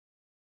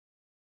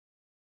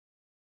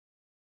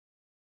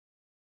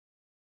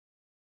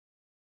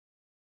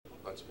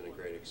it's been a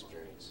great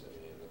experience. I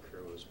mean, the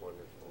crew is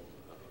wonderful.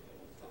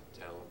 The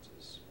talent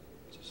is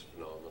just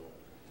phenomenal.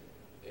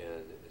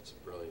 And it's a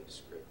brilliant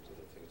script, and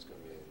I think it's going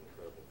to be an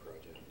incredible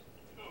project.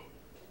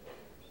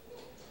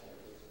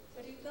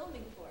 What are you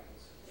filming for?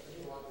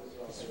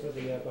 It's for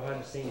the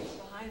behind the scenes.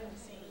 Behind the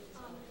scenes.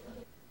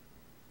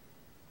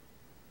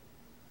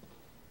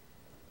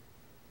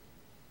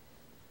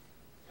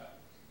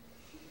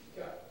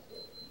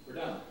 We're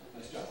done.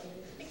 Nice job.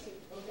 Thank you.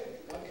 Okay.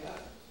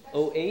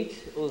 08,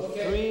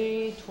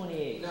 03,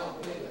 28. Now,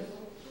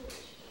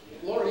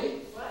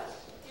 Lori,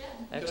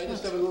 Yeah. can I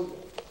just have a little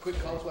quick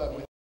confab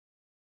with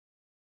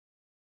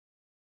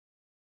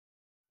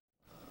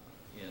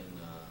In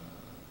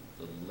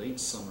the late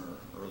summer,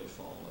 early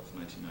fall of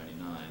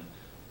 1999,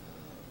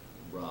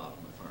 Rob,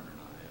 my partner,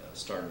 and I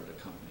started a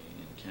company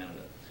in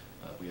Canada.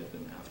 We had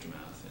been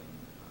Aftermath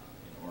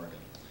in Oregon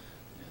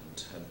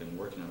and had been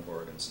working out of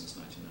Oregon since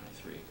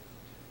 1993.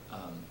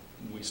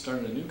 We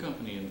started a new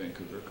company in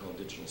Vancouver called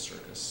Digital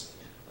Circus.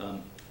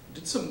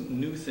 Did some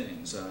new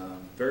things.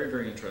 Very,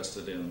 very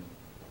interested in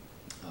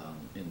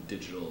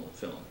digital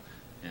film.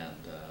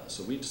 And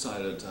so we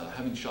decided,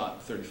 having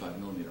shot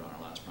 35mm on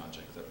our last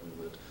project, that we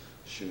would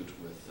shoot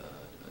with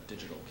a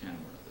digital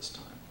camera this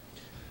time.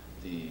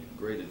 The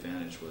great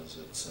advantage was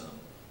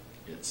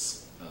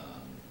its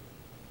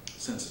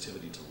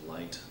sensitivity to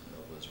light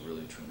was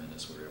really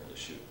tremendous. We were able to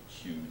shoot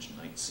huge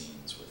night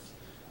scenes with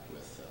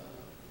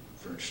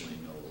virtually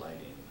no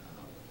lighting.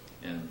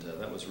 And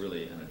that was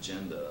really an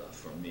agenda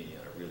for me.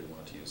 I really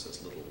wanted to use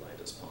as little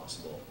light as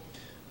possible.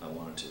 I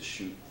wanted to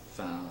shoot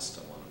fast.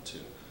 I wanted to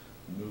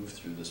move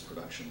through this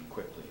production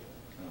quickly.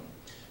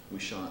 We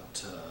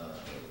shot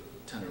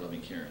 10 or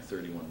 11 here in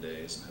 31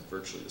 days and had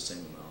virtually the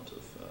same amount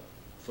of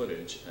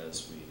footage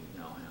as we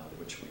now have,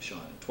 which we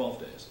shot in 12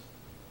 days.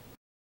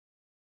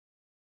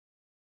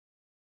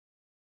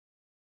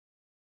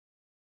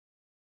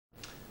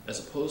 As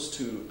opposed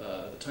to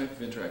the type of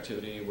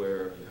interactivity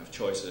where you have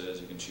choices,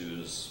 you can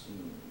choose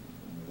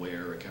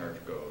where a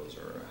character goes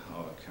or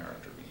how a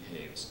character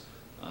behaves.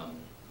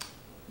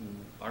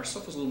 Our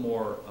stuff was a little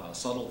more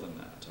subtle than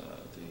that.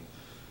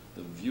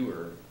 The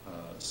viewer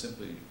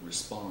simply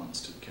responds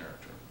to the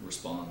character,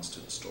 responds to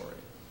the story,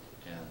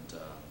 and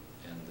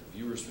the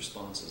viewer's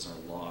responses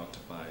are logged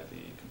by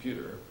the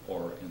computer,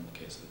 or in the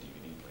case of the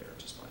DVD player,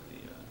 just by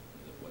the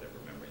whatever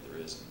memory there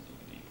is in the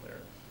DVD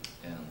player,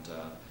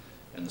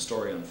 and the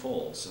story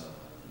unfolds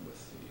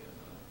with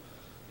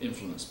the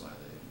influenced by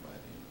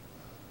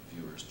the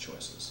viewer's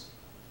choices.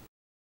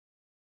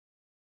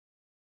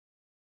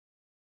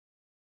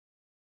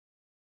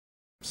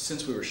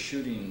 Since we were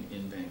shooting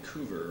in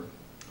Vancouver,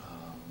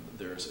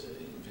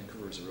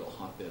 Vancouver is a real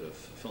hotbed of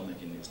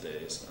filmmaking these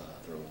days.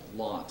 There are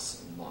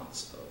lots and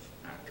lots of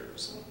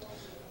actors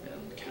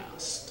and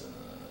cast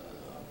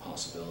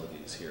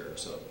possibilities here.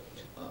 So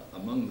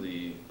among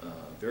the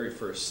very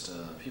first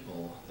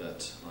people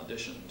that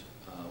auditioned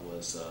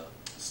was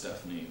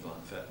Stephanie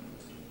Von Fetten.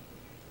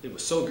 It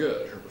was so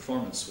good, her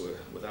performance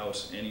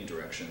without any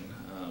direction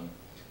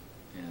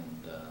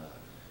and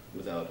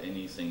without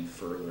anything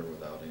further,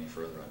 without any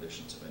further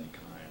auditions of any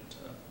kind,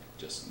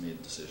 just made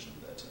the decision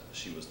that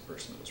she was the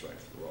person that was right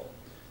for the role.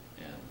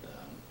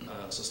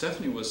 And so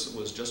Stephanie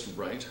was just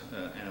right,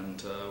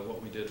 and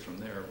what we did from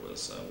there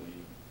was we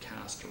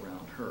cast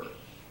around her.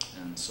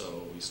 And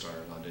so we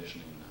started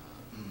auditioning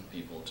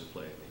people to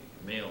play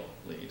the male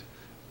lead.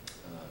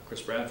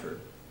 Chris Bradford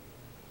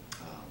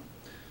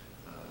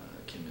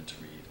came in to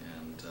read,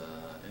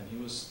 and he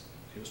was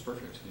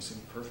perfect. He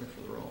seemed perfect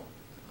for the role.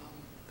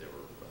 They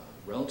were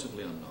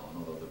relatively unknown,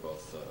 although they're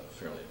both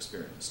fairly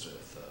experienced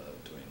with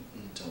doing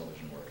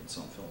television work and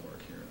some film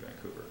work here in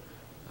Vancouver.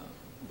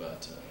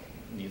 But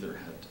neither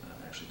had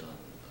actually done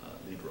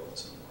lead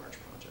roles in a large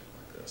project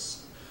like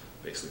this.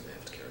 Basically, they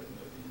have to carry the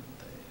movie, and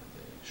they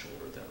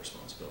shouldered that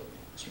responsibility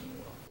extremely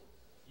well.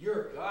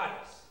 You're a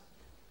goddess.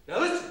 Now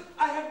listen,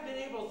 I haven't been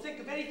able to think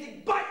of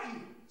anything but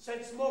you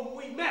since the moment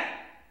we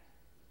met.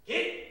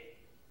 Get it?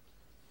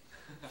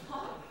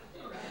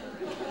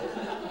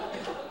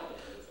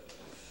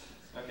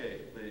 Okay,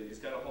 he's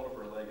got a hold of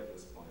her leg at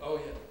this point. Oh,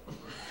 yeah.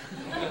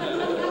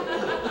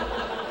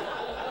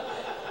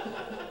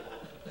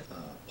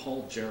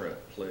 Paul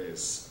Jarrett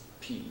plays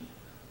P,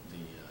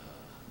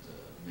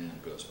 the man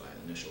who goes by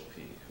initial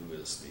P, who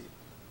is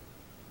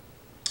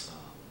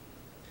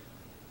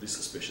the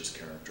suspicious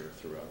character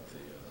throughout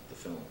the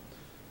film,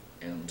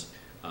 and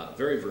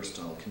very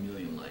versatile,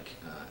 chameleon-like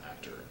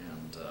actor.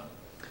 And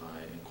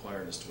I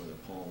inquired as to whether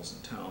Paul was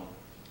in town.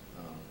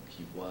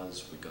 He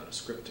was. We got a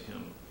script to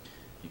him.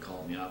 He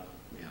called me up.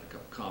 We had a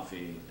cup of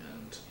coffee,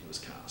 and he was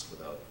cast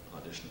without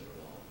auditioning at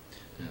all.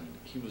 And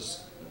he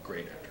was a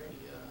great actor. He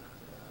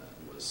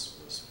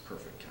was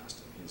perfect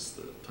casting. He's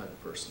the type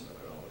of person that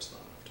I always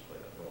thought of to play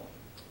that role.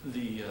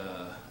 The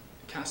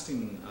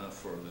casting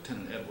for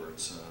Lieutenant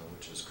Edwards,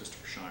 which is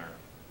Christopher Shire,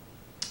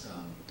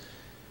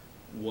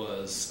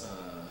 was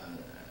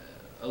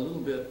a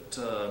little bit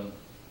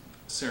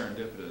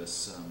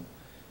serendipitous.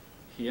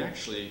 He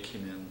actually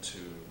came in to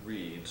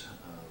read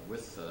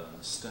with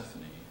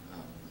Stephanie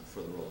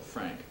for the role of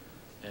Frank,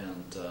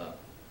 and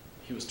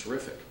he was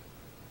terrific,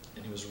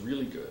 and he was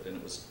really good, and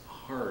it was a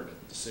hard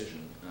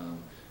decision.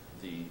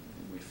 We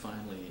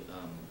finally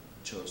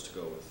chose to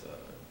go with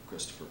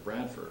Christopher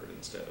Bradford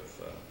instead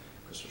of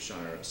Christopher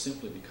Shire,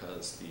 simply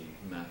because the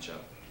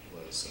matchup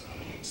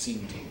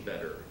seemed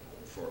better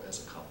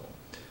as a couple.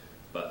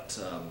 But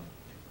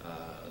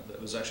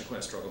it was actually quite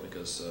a struggle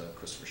because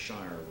Christopher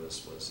Shire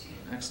was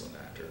an excellent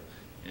actor,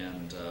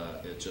 and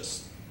it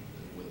just,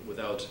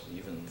 without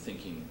even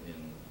thinking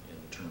in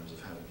terms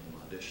of having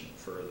him audition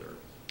further,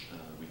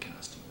 we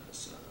cast him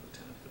as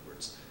Lieutenant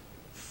Edwards.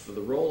 For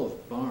the role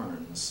of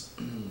Barnes,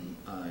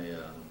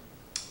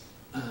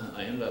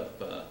 I ended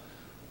up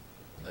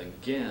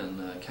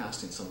again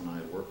casting someone I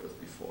had worked with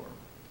before,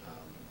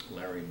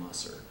 Larry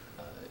Musser.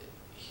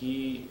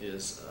 He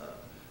is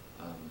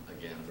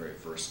again a very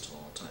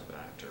versatile type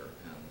actor,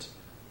 and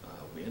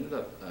we ended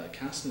up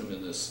casting him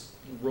in this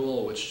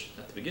role, which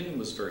at the beginning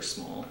was very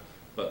small,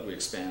 but we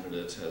expanded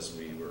it as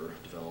we were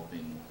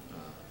developing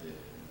the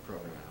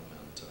program,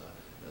 and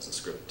as the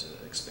script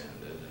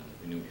expanded, and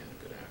we knew we had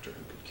a good actor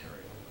who could carry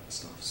all that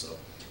stuff. So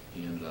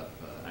he ended up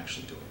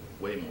actually doing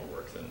way more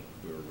work than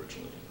we were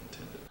originally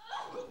intended.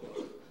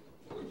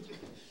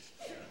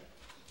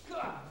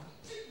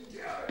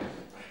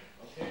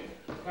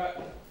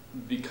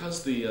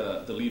 Because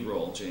the lead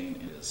role,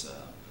 Jane, is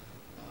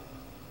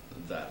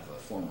that of a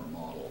former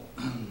model,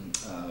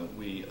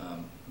 we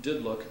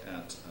did look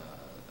at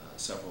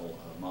several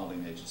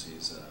modeling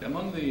agencies.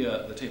 Among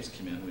the tapes that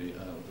came in,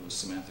 there was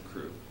Samantha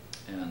Crew,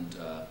 and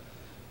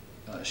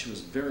she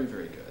was very,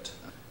 very good.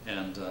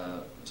 And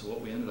so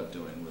what we ended up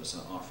doing was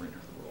offering her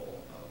the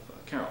role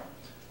of Carol,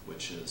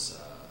 which is,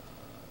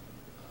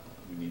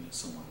 we needed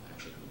someone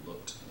actually who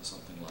looked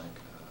something like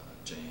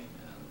Jane,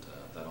 and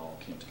that all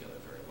came together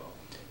very well.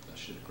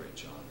 She did a great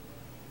job.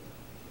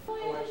 So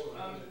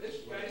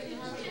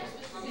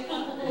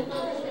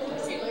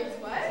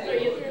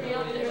you threw me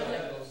out there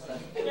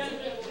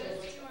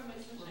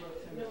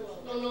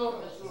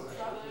no.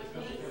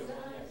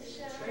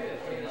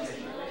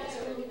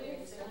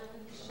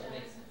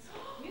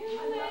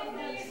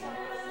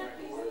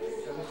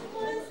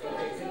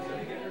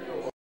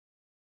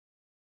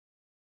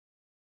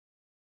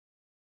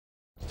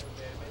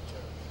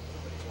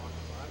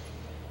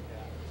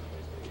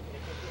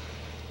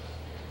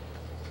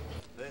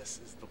 This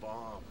is the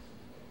bomb.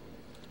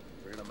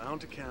 We're going to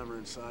mount a camera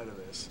inside of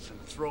this and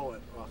throw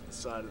it off the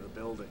side of the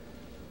building.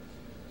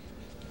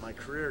 My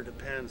career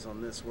depends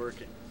on this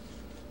working.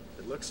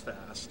 It looks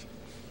fast.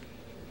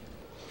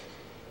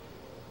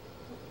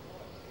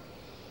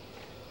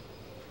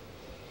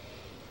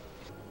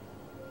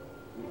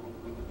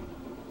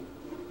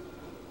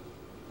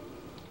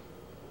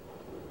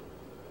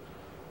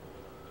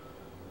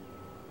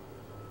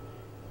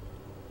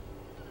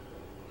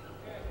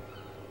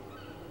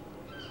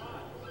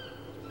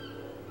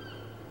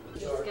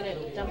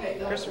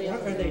 Chris,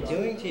 what are they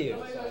doing to you?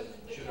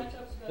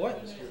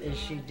 What is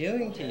she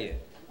doing to you?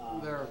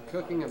 They're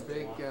cooking a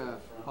big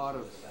pot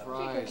of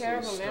fries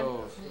on the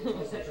stove.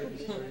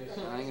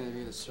 I'm going to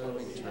be the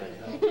serving tray.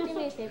 Can you do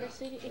me a favor,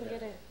 sweetie, and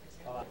get a...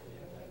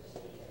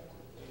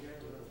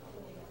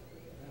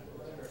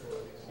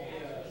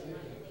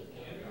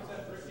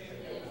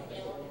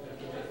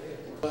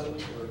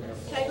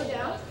 Can I go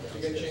down?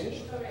 You get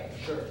changed?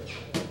 Sure.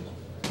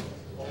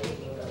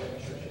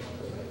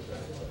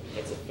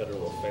 That's a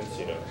federal offense,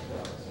 you know.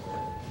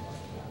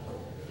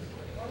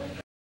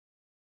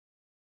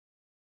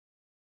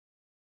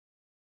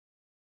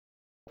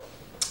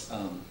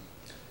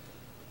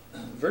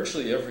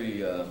 Virtually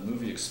every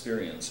movie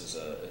experience is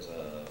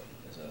a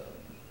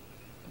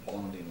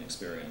bonding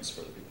experience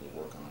for the people who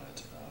work on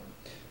it.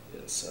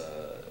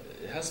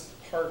 It has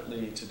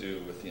partly to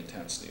do with the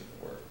intensity of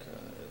the work.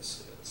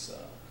 It's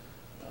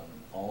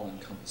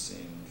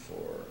all-encompassing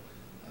for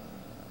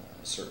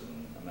a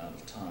certain amount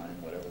of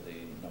time, whatever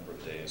the number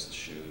of days of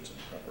shoot and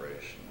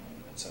preparation,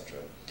 etc.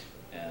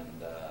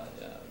 And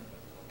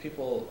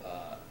people,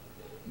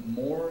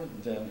 more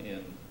than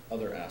in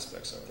other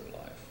aspects of their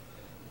lives,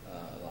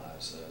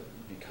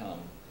 become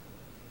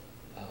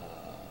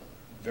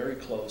very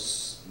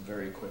close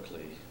very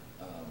quickly,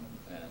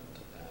 and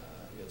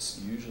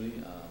it's usually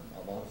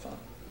a lot of fun.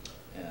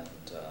 And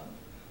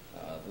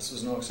this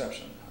was no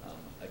exception.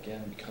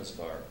 Again, because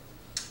of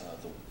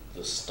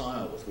the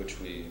style with which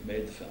we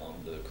made the film,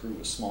 the crew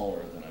was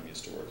smaller than I'm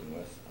used to working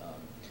with,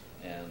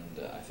 and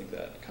I think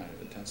that kind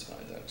of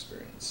intensified that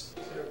experience.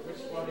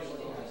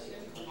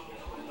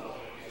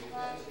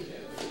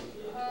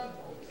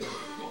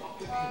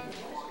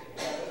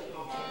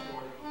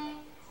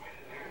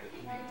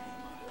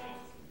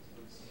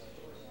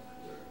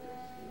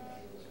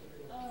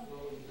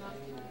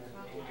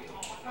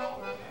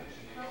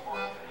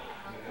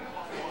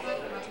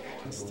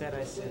 Instead,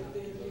 I said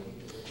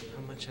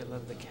how much I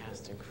love the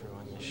cast and crew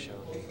on this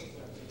show.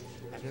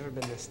 I've never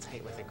been this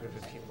tight with a group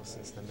of people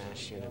since the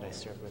MASH unit I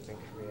served with in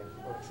Korea.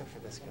 Well, except for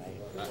this guy.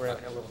 We're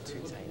a little too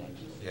tight.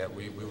 Yeah,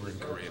 we were in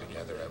Korea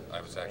together.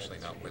 I was actually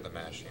not with the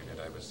MASH unit.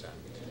 I was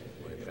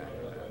with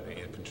the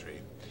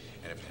infantry.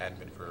 And if it hadn't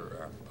been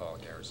for Paul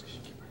Garrison,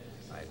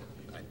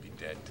 I'd be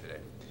dead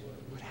today.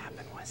 What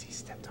happened was he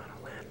stepped on a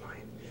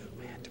landmine.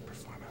 We had to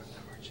perform an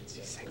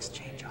emergency sex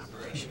change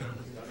operation on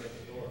him.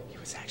 He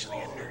was actually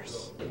a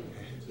nurse.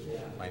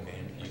 My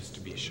name used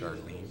to be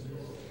Charlene.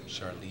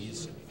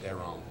 Charlize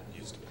Theron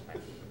used to be my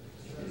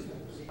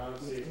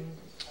name.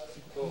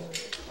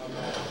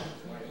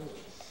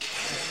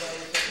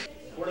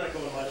 We're not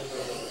going much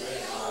further.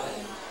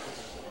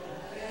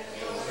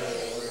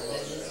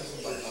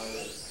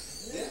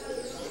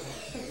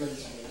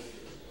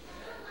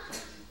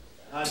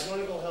 Do you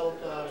want to go help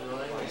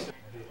Ryan?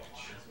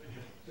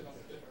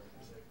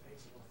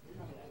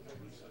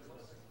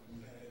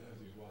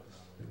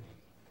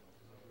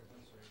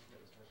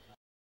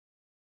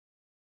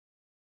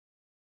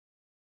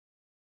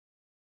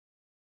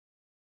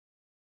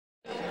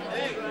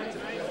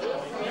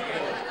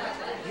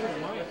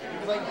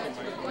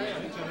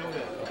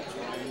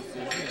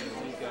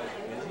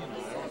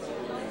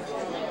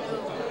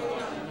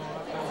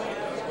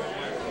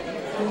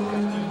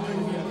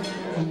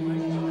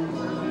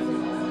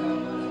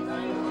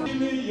 Give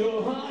me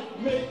your heart,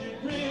 make it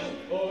real,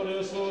 or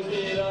just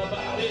forget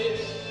about it.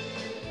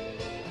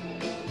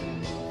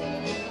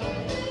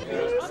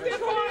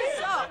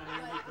 So,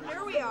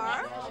 here we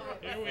are.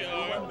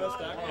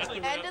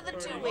 End of the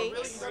 2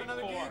 weeks.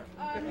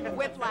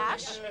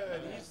 Whiplash.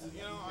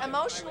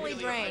 Emotionally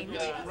drained.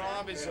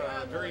 Rob is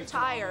a very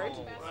tired.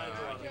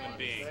 human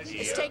being.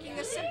 Is taking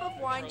a sip of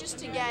wine just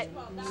to get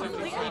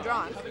completely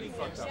drunk. What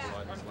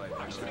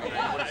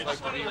it's like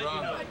to be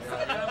wrong.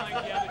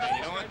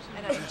 You know what?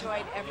 And I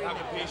enjoyed every minute.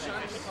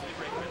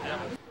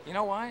 You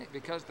know why?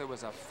 Because there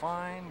was a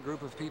fine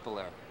group of people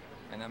there,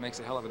 and that makes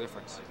a hell of a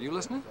difference. You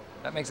listening?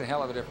 That makes a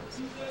hell of a difference.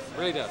 It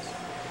really does.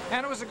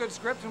 And it was a good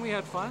script, and we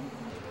had fun.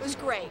 It was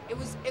great. It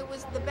was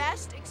the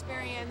best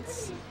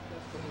experience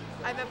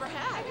I've ever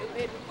had.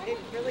 It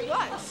really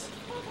was.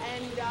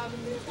 And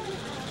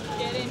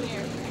get in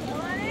here.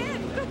 Come on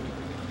in.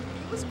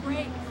 It was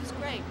great. It was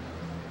great.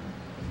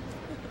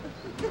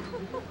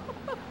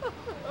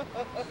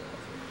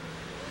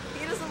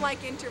 He doesn't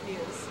like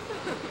interviews.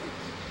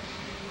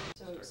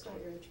 So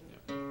start your intro.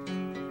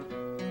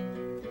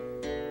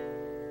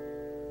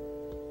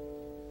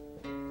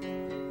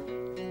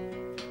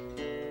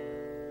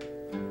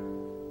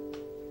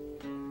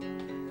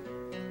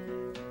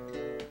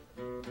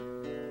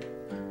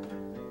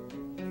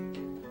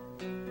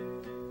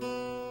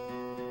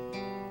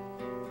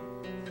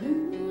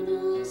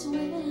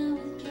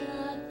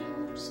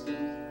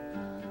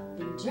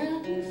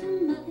 Driving for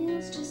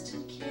miles just to